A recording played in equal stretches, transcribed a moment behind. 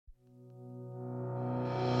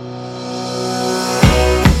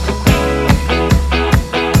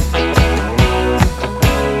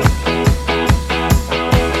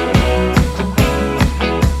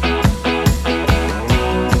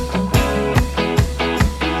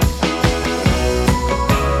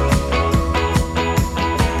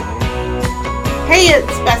Hey,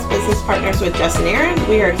 it's Best Business Partners with Jess and Aaron.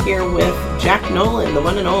 We are here with Jack Nolan, the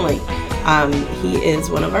one and only. He is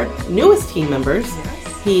one of our newest team members.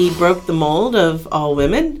 Yes. He broke the mold of all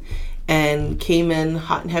women and came in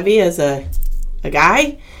hot and heavy as a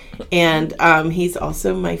guy. And he's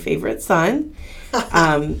also my favorite son.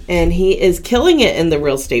 And he is killing it in the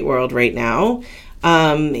real estate world right now.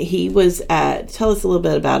 He was tell us a little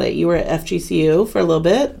bit about it. You were at FGCU for a little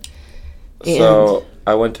bit. So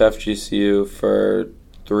I went to FGCU for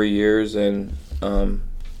 3 years and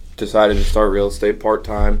decided to start real estate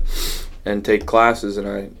part-time and take classes, and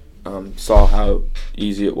I saw how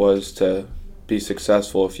easy it was to be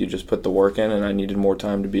successful if you just put the work in, and I needed more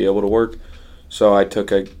time to be able to work. So I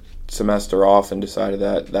took a semester off and decided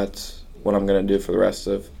that that's what I'm going to do for the rest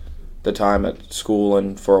of the time at school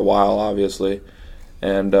and for a while, obviously.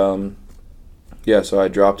 And so I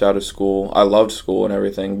dropped out of school. I loved school and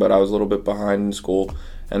everything, but I was a little bit behind in school,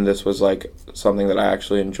 and this was like something that I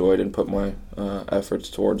actually enjoyed and put my efforts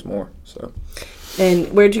towards more. So.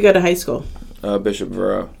 And where'd you go to high school? Bishop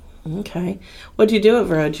Verot. Okay. What did you do at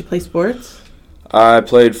Verot? Did you play sports? I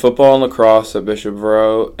played football and lacrosse at Bishop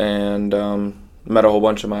Verot, and met a whole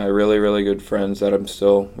bunch of my really, really good friends that I'm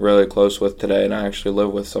still really close with today, and I actually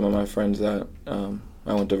live with some of my friends that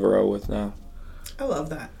I went to Verot with now. I love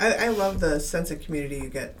that. I love the sense of community you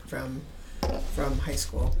get from high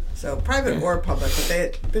school. So private or public,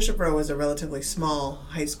 but Bishop Verot was a relatively small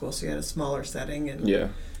high school, so you had a smaller setting, and yeah,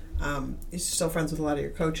 you're still friends with a lot of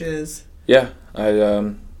your coaches. Yeah,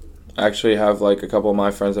 I actually have like a couple of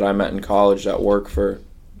my friends that I met in college that work for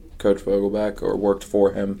Coach Vogelback or worked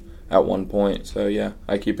for him at one point. So yeah,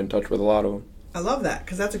 I keep in touch with a lot of them. I love that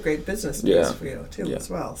because that's a great business piece for you too as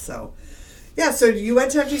well. So. Yeah, so you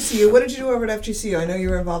went to FGCU. What did you do over at FGCU? I know you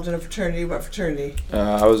were involved in a fraternity. What fraternity?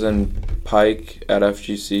 I was in Pike at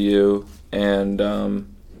FGCU, and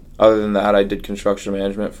other than that, I did construction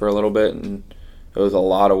management for a little bit, and it was a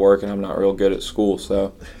lot of work, and I'm not real good at school,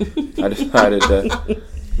 so I decided to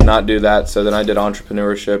not do that. So then I did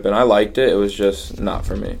entrepreneurship, and I liked it. It was just not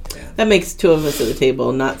for me. Yeah. That makes two of us at the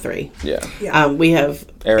table, not three. Yeah. We have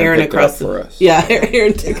Aaron across for us. Yeah,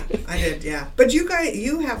 Aaron. I did. Yeah, but you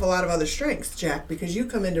have a lot of other strengths, Jack, because you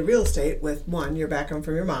come into real estate with your background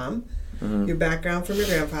from your mom, your background from your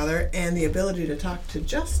grandfather, and the ability to talk to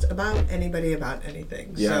just about anybody about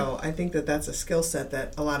anything. Yeah. So I think that's a skill set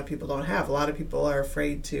that a lot of people don't have. A lot of people are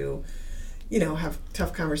afraid to, have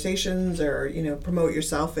tough conversations or, promote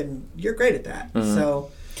yourself, and you're great at that. Mm-hmm.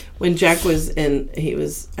 So when Jack he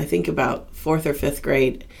was, I think, about 4th or 5th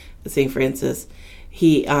grade at St. Francis,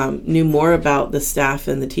 he knew more about the staff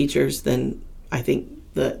and the teachers than I think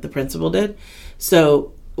the principal did.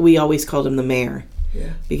 So we always called him the mayor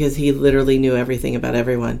because he literally knew everything about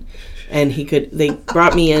everyone. And they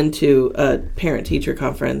brought me into a parent-teacher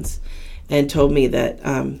conference and told me that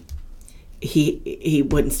he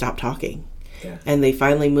wouldn't stop talking. Yeah. And they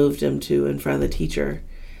finally moved him to in front of the teacher.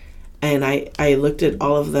 And I looked at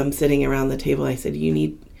all of them sitting around the table. I said, you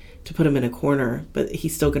need to put him in a corner, but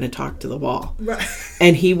he's still going to talk to the wall. Right.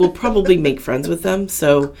 And he will probably make friends with them.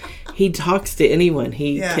 So he talks to anyone.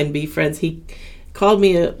 He can be friends. He called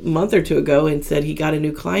me a month or two ago and said he got a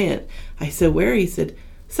new client. I said, where? He said,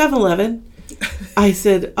 7-Eleven. I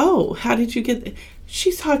said, oh, how did you get...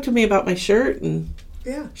 She's talked to me about my shirt, and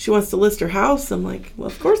she wants to list her house. I'm like, well,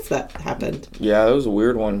 of course that happened. Yeah, that was a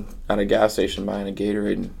weird one at a gas station buying a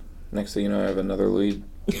Gatorade. And next thing you know, I have another lead.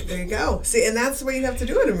 There you go. See, and that's the way you have to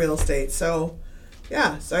do it in real estate. So,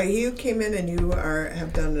 yeah. So you came in and you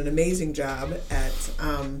have done an amazing job at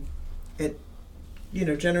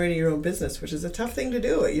generating your own business, which is a tough thing to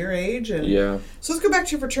do at your age. And so let's go back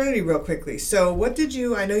to your fraternity real quickly. So what did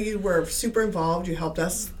you? I know you were super involved. You helped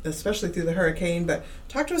us, especially through the hurricane. But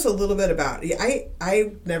talk to us a little bit about.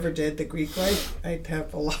 I never did the Greek life. I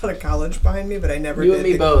have a lot of college behind me, but I never. You did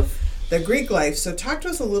and me both. The Greek life. So talk to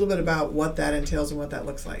us a little bit about what that entails and what that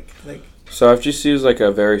looks like. So FGC is like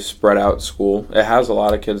a very spread out school. It has a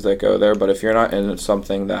lot of kids that go there, but if you're not in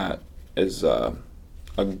something that is a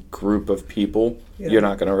group of people, you're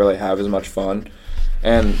not going to really have as much fun.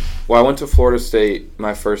 And I went to Florida State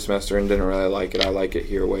my first semester and didn't really like it. I like it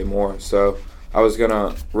here way more. So I was going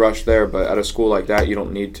to rush there, but at a school like that, you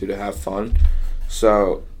don't need to have fun.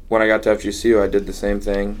 So when I got to FGCU, I did the same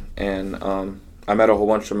thing, and I met a whole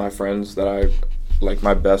bunch of my friends that I like,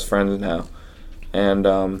 my best friends now, and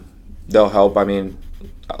they'll help. I mean,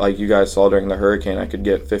 like you guys saw during the hurricane, I could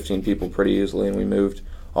get 15 people pretty easily, and we moved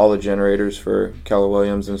all the generators for Keller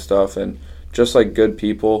Williams and stuff, and just like good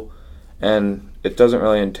people. And it doesn't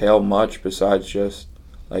really entail much besides just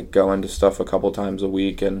like going to stuff a couple times a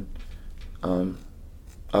week, and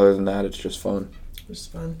other than that, it's just fun.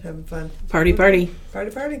 Just fun, having fun. Party. Party.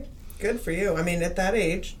 Good for you. I mean, at that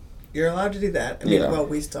age, you're allowed to do that. I mean, well,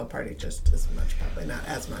 we still party just as much, probably not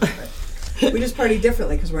as much, but we just party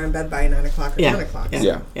differently because we're in bed by 9 o'clock or 10 o'clock.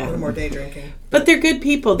 Yeah. A little more day drinking. But they're good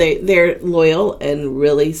people. They're loyal and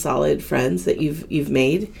really solid friends that you've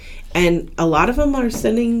made, and a lot of them are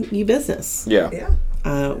sending you business. Yeah.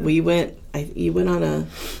 You went on an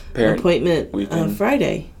appointment on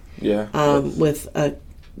Friday. Yeah. With a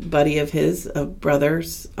buddy of his, a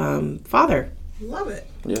brother's father. Love it.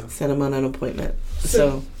 Yeah. Sent him on an appointment.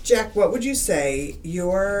 So Jack, what would you say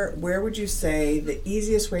where would you say the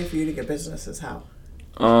easiest way for you to get business is how?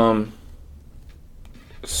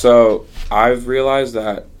 So I've realized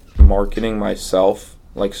that marketing myself,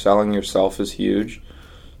 like selling yourself, is huge.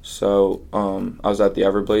 So I was at the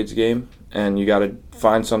Everblades game, and you got to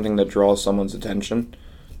find something that draws someone's attention.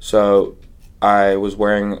 So I was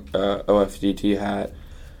wearing a OFDT hat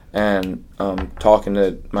and talking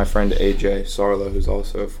to my friend AJ Sarlo, who's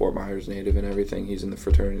also a Fort Myers native and everything. He's in the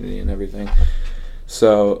fraternity and everything.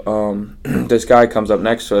 So this guy comes up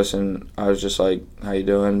next to us, and I was just like, how you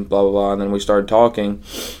doing, blah, blah, blah. And then we started talking,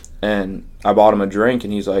 and I bought him a drink,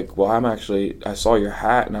 and he's like, well, I saw your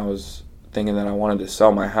hat, and I was thinking that I wanted to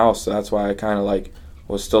sell my house, so that's why I kind of like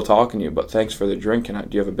was still talking to you, but thanks for the drink, and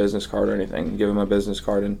do you have a business card or anything? Give him a business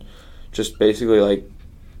card, and just basically like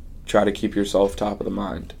try to keep yourself top of the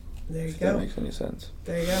mind. There you go. If that makes any sense.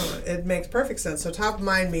 There you go. It makes perfect sense. So top of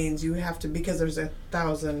mind means you have to, because there's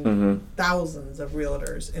thousands of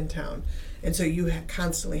realtors in town, and so you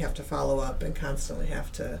constantly have to follow up and constantly have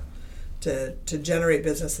to generate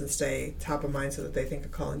business and stay top of mind so that they think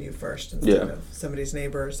of calling you first instead of somebody's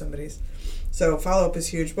neighbor or somebody's. So follow up is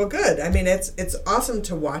huge. Well, good. I mean, it's awesome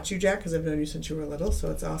to watch you, Jack, because I've known you since you were little.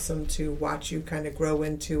 So it's awesome to watch you kind of grow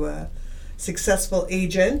into a successful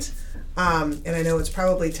agent. And I know it's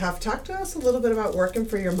probably tough. Talk to us a little bit about working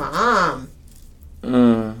for your mom.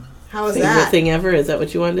 How is that? Favorite thing ever? Is that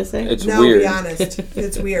what you wanted to say? It's weird. Be honest.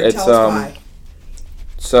 It's weird. Tell us why.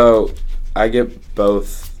 So I get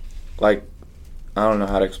both. Like, I don't know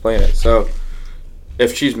how to explain it. So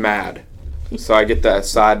if she's mad, so I get that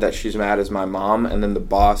side that she's mad as my mom, and then the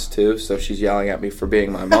boss too. So she's yelling at me for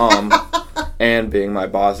being my mom and being my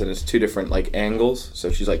boss, and it's two different like angles.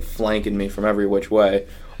 So she's like flanking me from every which way.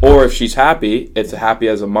 Or if she's happy, it's happy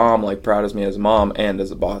as a mom, like proud as me as a mom and as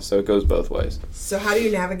a boss. So it goes both ways. So how do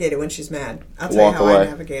you navigate it when she's mad? I'll tell you how I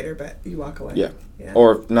navigate her, but you walk away. Yeah.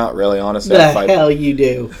 Or not really, honestly. The hell you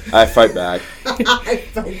do. I fight back. I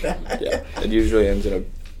fight back. Yeah. It usually ends in a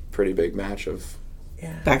pretty big match of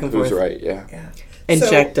back and forth. Who's right, yeah. And so,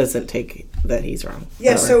 Jack doesn't take that he's wrong.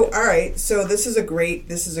 Yeah, so all right. So this is a great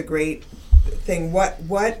thing.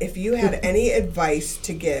 What if you had any advice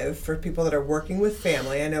to give for people that are working with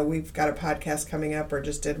family? I know we've got a podcast coming up, or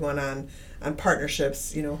just did one on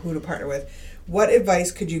partnerships, who to partner with. What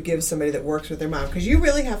advice could you give somebody that works with their mom? Because you're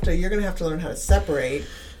going to have to learn how to separate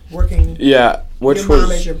working your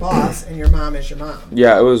mom as your boss and your mom as your mom.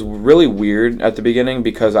 Yeah, it was really weird at the beginning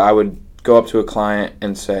because I would go up to a client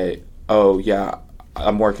and say, oh, yeah,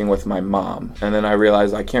 I'm working with my mom. And then I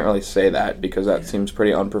realized I can't really say that because that seems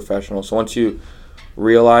pretty unprofessional. So once you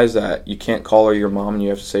realize that you can't call her your mom and you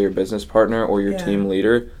have to say your business partner or your team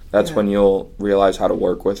leader, that's when you'll realize how to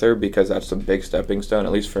work with her, because that's a big stepping stone,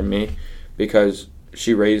 at least for me, because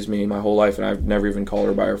she raised me my whole life and I've never even called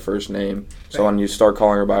her by her first name. So when you start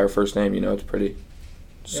calling her by her first name, it's pretty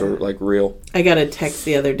sort of like real. I got a text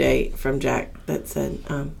the other day from Jack that said,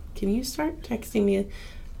 can you start texting me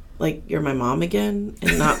like you're my mom again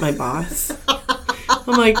and not my boss?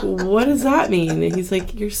 I'm like, what does that mean? And he's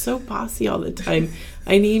like, you're so bossy all the time.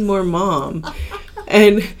 I need more mom.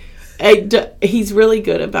 And he's really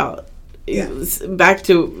good about back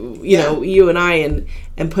to you and I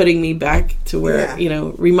and putting me back to where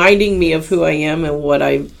reminding me of who I am and what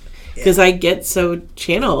because I get so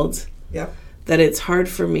channeled that it's hard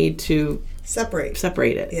for me to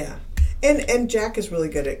separate it. Yeah. And Jack is really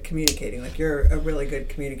good at communicating. Like, you're a really good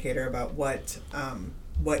communicator about what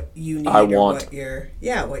you need I want.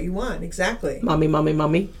 What you want. Exactly.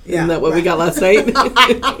 Mommy. Yeah, isn't that what we got last night?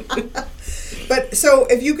 But so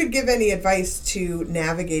if you could give any advice to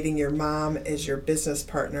navigating your mom as your business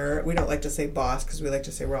partner, we don't like to say boss because we like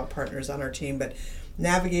to say we're all partners on our team, but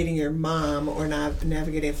navigating your mom or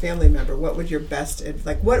navigating a family member, what would your best,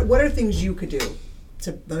 what are things you could do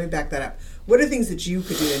let me back that up. What are things that you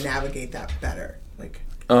could do to navigate that better?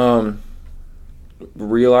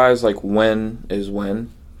 Realize when is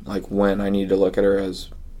when. Like when I need to look at her as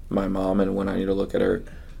my mom and when I need to look at her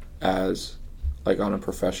as on a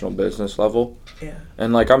professional business level. Yeah.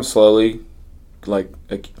 And I'm slowly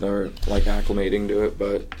acclimating to it,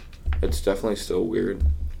 but it's definitely still weird.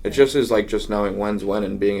 It just is like just knowing when's when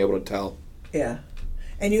and being able to tell. Yeah.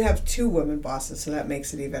 And you have 2 women bosses, so that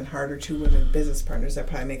makes it even harder. 2 women business partners, that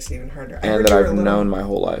probably makes it even harder. And that I've known my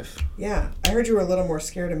whole life. Yeah. I heard you were a little more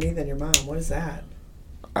scared of me than your mom. What is that?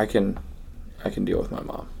 I can deal with my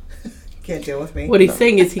mom. Can't deal with me? What he's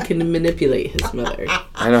saying is he can manipulate his mother.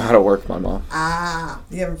 I know how to work my mom.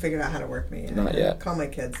 You haven't figured out how to work me yet. Not yet. Call my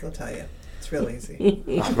kids, they'll tell you. It's real easy.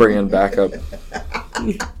 I'll bring in backup.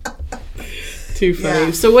 Too funny.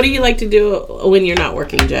 Yeah. So what do you like to do when you're not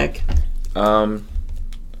working, Jack?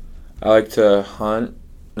 I like to hunt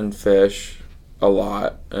and fish a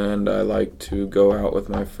lot, and I like to go out with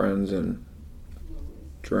my friends and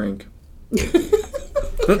drink.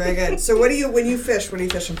 Very good. So when you fish, what are you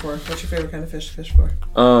fishing for? What's your favorite kind of fish to fish for?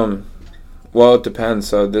 Well, it depends.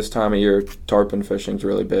 So this time of year, tarpon fishing's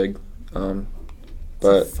really big. But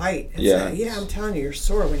it's a fight. I'm telling you, you're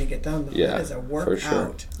sore when you get done. But that is a workout. For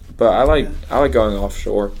sure. But I like going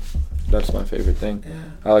offshore. That's my favorite thing. Yeah.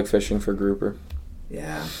 I like fishing for grouper.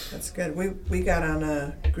 Yeah, that's good. We got on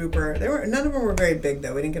a grouper. None of them were very big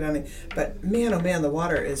though. We didn't get on any. But man, oh man, the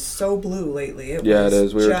water is so blue lately. It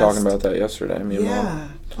is. We were talking about that yesterday. Me and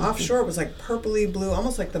Mom. Offshore it was like purpley blue,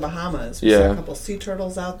 almost like the Bahamas. We saw a couple sea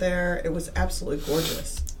turtles out there. It was absolutely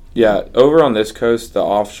gorgeous. Yeah, over on this coast, the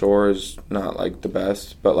offshore is not like the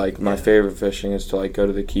best, but like my favorite fishing is to like go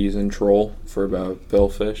to the Keys and troll for about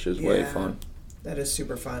billfish is way fun. That is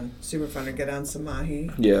super fun. Super fun to get on some mahi.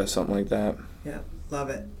 Yeah, something like that. Yeah, love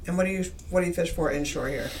it. And what do you fish for inshore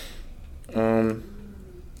here?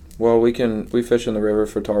 Well, we fish in the river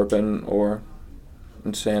for tarpon or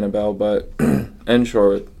in Sanibel, but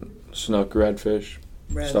inshore, snook, redfish,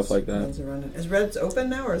 stuff like that. Is Reds open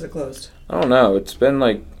now or is it closed? I don't know. It's been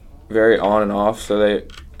like very on and off. So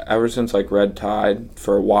ever since like red tide,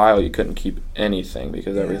 for a while you couldn't keep anything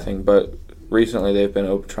because everything. But recently they've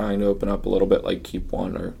been trying to open up a little bit, like keep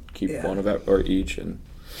one of each, and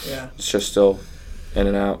it's just still in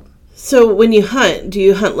and out. So when you hunt, do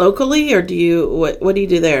you hunt locally or do you what do you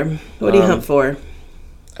do there? What do you hunt for?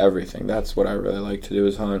 Everything. That's what I really like to do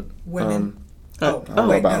is hunt. Women. I don't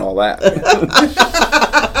know about all that.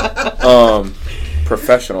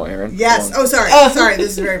 Professional, Aaron. Yes. Oh, sorry. Sorry.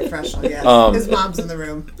 This is very professional. Yes. His mom's in the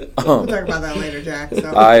room. We'll talk about that later, Jack.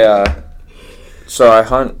 So. I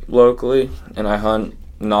hunt locally and I hunt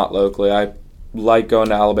not locally. I like going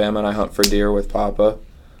to Alabama and I hunt for deer with Papa,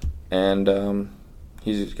 and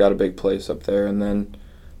he's got a big place up there. And then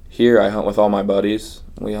here I hunt with all my buddies.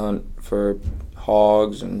 We hunt for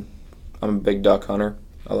hogs, and I'm a big duck hunter.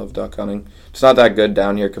 I love duck hunting. It's not that good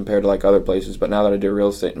down here compared to like other places, but now that I do real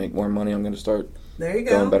estate and make more money, I'm going to start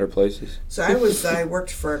going better places. So I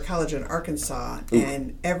worked for a college in Arkansas,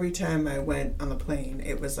 and every time I went on the plane,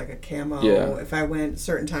 it was like a camo. Yeah. If I went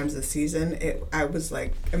certain times of the season, I was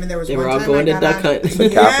like, there was they one were all time going I to duck hunt.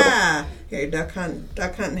 Yeah, your duck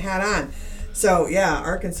hunting hat on. So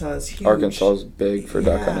Arkansas is huge. Arkansas is big for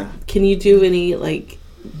duck hunting. Can you do any like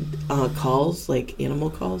calls, like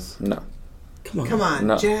animal calls? No. Come on,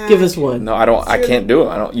 no. Jack. Give us one. No, I don't. I can't do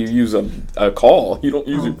it. You use a call. You don't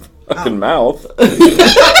use your fucking mouth. You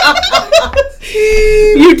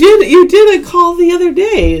did a call the other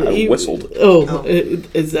day. I whistled.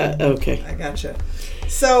 Is that okay? I gotcha.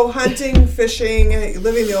 So hunting, fishing,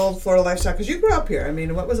 living the old Florida lifestyle. Because you grew up here.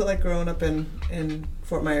 What was it like growing up in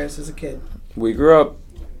Fort Myers as a kid? We grew up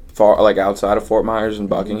far, like outside of Fort Myers in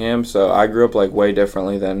Buckingham. So I grew up like way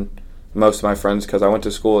differently than most of my friends, because I went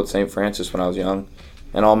to school at St. Francis when I was young,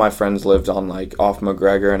 and all my friends lived on like off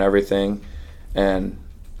McGregor and everything, and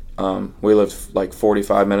we lived like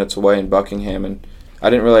 45 minutes away in Buckingham, and I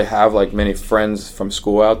didn't really have like many friends from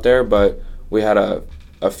school out there, but we had a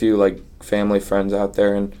few like family friends out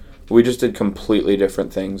there, and we just did completely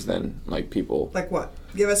different things than like people. Like what?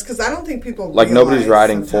 Give us, because I don't think people like nobody's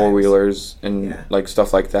riding four-wheelers and like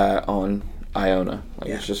stuff like that on Iona.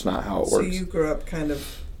 It's just not how it works. So you grew up kind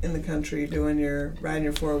of in the country riding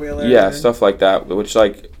your four-wheeler? Yeah, stuff like that, which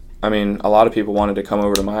like, a lot of people wanted to come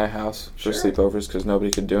over to my house for sleepovers because nobody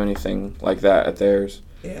could do anything like that at theirs.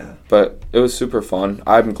 Yeah. But it was super fun.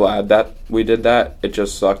 I'm glad that we did that. It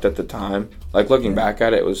just sucked at the time. Like, looking back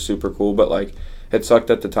at it, it was super cool, but like, it sucked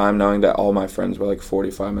at the time knowing that all my friends were like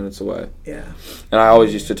 45 minutes away. Yeah. And I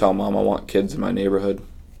always used to tell Mom I want kids in my neighborhood.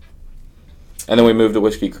 And then we moved to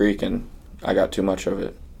Whiskey Creek, and I got too much of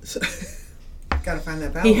it. Gotta find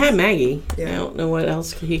that balance. He had Maggie. Yeah. I don't know what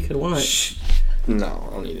else he could want. No, I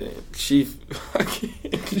don't need it. She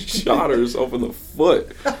shot herself in the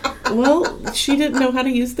foot. Well, she didn't know how to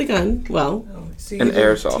use the gun. Well, an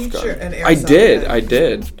airsoft gun. I did.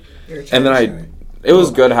 And then it was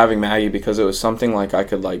good having Maggie because it was something like I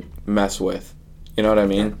could like mess with You know what I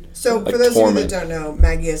mean? Yeah. So like for those of you that don't know,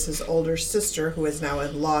 Maggie is his older sister who is now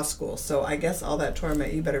in law school. So I guess all that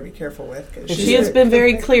torment you better be careful with. She has been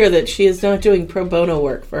very clear that she is not doing pro bono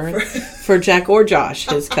work for Jack or Josh,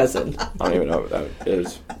 his cousin. I don't even know what that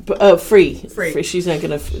is. Free. She's not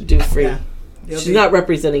going to do free. Yeah. She's not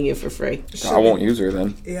representing you for free. I won't use her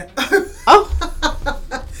then. Yeah. Oh.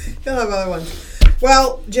 You'll have other ones.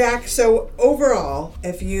 Well, Jack, so overall,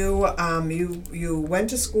 if you you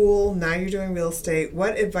went to school, now you're doing real estate,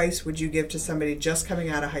 what advice would you give to somebody just coming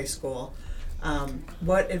out of high school?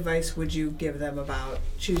 What advice would you give them about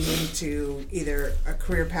choosing to either a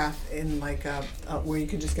career path in like where you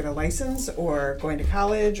can just get a license or going to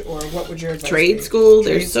college, or what would your advice Trade be? School?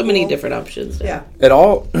 There's so many different options there. Yeah.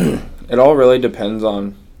 It all really depends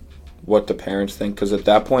on what the parents think, because at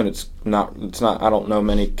that point it's not I don't know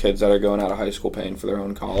many kids that are going out of high school paying for their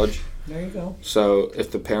own college. There you go. So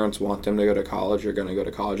if the parents want them to go to college, they're going to go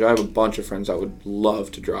to college. I have a bunch of friends that would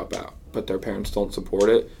love to drop out, but their parents don't support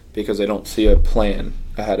it because they don't see a plan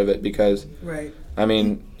ahead of it, because right. I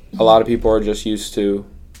mean, a lot of people are just used to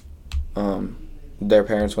their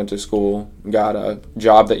parents went to school, got a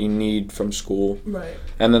job that you need from school. Right.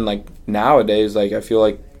 And then like nowadays, like I feel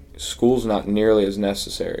like school's not nearly as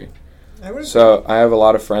necessary. So I have a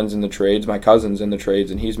lot of friends in the trades. My cousin's in the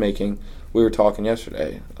trades, and he's making, we were talking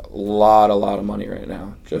yesterday, a lot of money right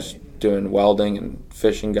now, just doing welding and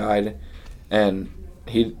fishing guide. And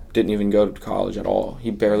he didn't even go to college at all.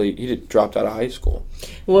 He dropped out of high school.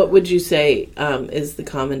 What would you say is the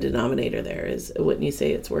common denominator there? Wouldn't you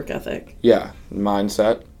say it's work ethic? Yeah,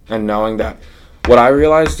 mindset. And knowing that. What I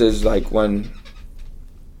realized is like when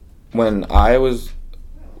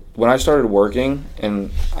I started working,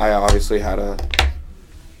 and I obviously had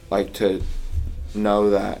to know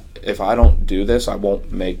that if I don't do this, I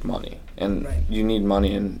won't make money. And you need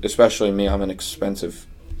money, and especially me, I'm an expensive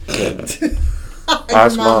kid.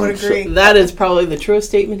 Ask Mom would agree. That is probably the truest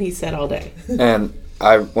statement he said all day. And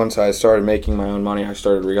once I started making my own money, I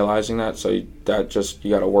started realizing that. So you got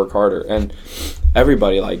to work harder. And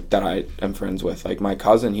everybody like that I am friends with, like my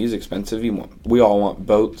cousin, he's expensive. We all want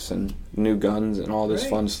boats and new guns and all this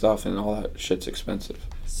fun stuff, and all that shit's expensive.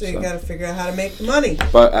 So you got to figure out how to make the money.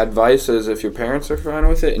 But advice is, if your parents are fine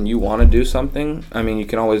with it and you want to do something, I mean, you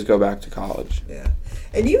can always go back to college. Yeah.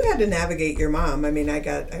 And you had to navigate your mom. I mean,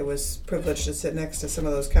 I was privileged to sit next to some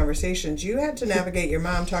of those conversations. You had to navigate your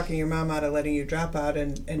mom, talking your mom out of letting you drop out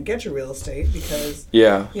and get your real estate, because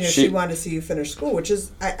she wanted to see you finish school, which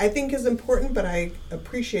is I think is important, but I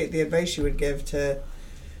appreciate the advice you would give to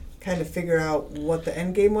kind of figure out what the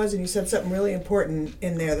end game was. And you said something really important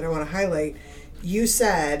in there that I want to highlight. You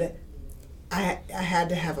said I had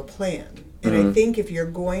to have a plan. And I think if you're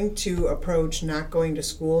going to approach not going to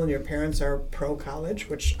school and your parents are pro-college,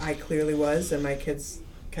 which I clearly was, and my kids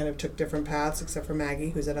kind of took different paths except for Maggie,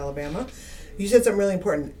 who's at Alabama, you said something really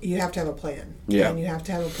important. You have to have a plan. Yeah. And you have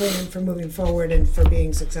to have a plan for moving forward and for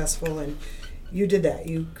being successful. And you did that.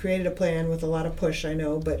 You created a plan with a lot of push, I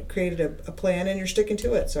know, but created a plan, and you're sticking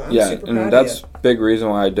to it. So I'm super proud of you. Yeah, and that's a big reason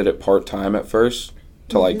why I did it part-time at first,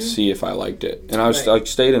 to see if I liked it. And I was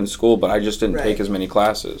stayed in school, but I just didn't take as many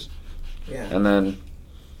classes. Yeah. And then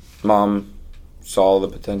Mom saw the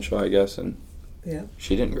potential, I guess, and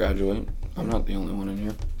she didn't graduate. I'm not the only one in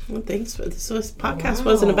here. Well, thanks for this. Podcast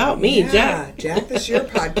wasn't about me, Jack. Jack, this is your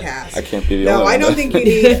podcast. I can't be the only one. No, I don't think you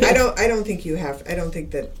need. I don't think you have. I don't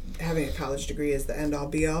think that having a college degree is the end all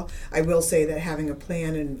be all. I will say that having a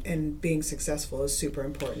plan and being successful is super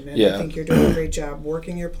important. And I think you're doing a great job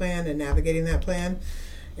working your plan and navigating that plan.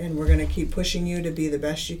 And we're going to keep pushing you to be the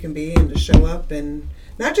best you can be, and to show up, and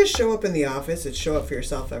not just show up in the office, it's show up for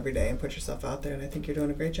yourself every day and put yourself out there. And I think you're doing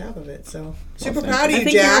a great job of it. So super proud of you, Jack. I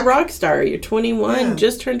think you're a rock star. You're 21,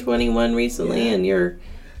 just turned 21 recently, and you're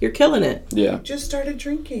killing it. Yeah. You just started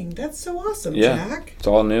drinking. That's so awesome, Jack. It's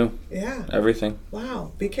all new. Yeah. Everything.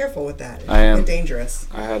 Wow. Be careful with that. I am. It's dangerous.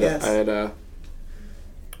 I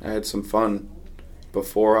had some fun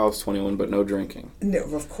before I was 21, but no drinking. No,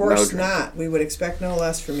 of course not. We would expect no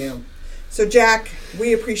less from you. So, Jack,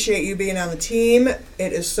 we appreciate you being on the team.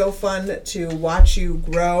 It is so fun to watch you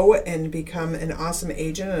grow and become an awesome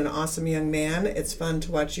agent and an awesome young man. It's fun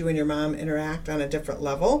to watch you and your mom interact on a different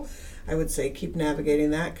level. I would say keep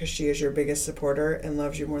navigating that, because she is your biggest supporter and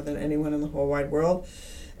loves you more than anyone in the whole wide world.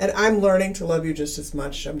 And I'm learning to love you just as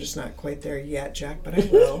much. I'm just not quite there yet, Jack, but I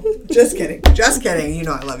will. Just kidding. Just kidding. You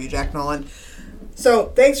know I love you, Jack Nolan. So,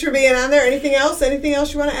 thanks for being on there. Anything else? Anything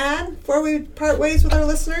else you want to add before we part ways with our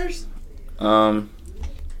listeners? How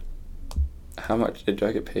much did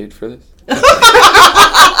I get paid for this?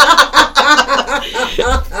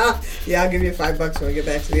 Yeah, I'll give you $5 when we get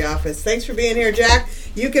back to the office. Thanks for being here, Jack.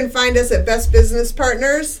 You can find us at Best Business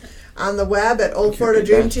Partners on the web at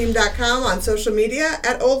oldfloridadreamteam.com, on social media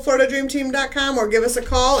at oldfloridadreamteam.com, or give us a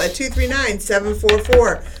call at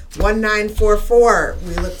 239-744-1944.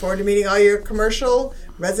 We look forward to meeting all your commercial,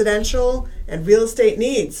 residential, and real estate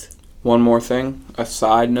needs. One more thing, a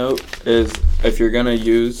side note, is if you're going to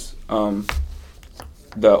use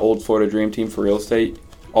the Old Florida Dream Team for real estate,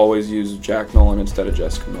 always use Jack Nolan instead of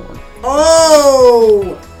Jessica Nolan.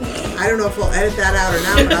 Oh! I don't know if we'll edit that out or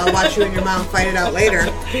not, but I'll watch you and your mom fight it out later.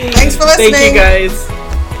 Thanks for listening. Thank you, guys.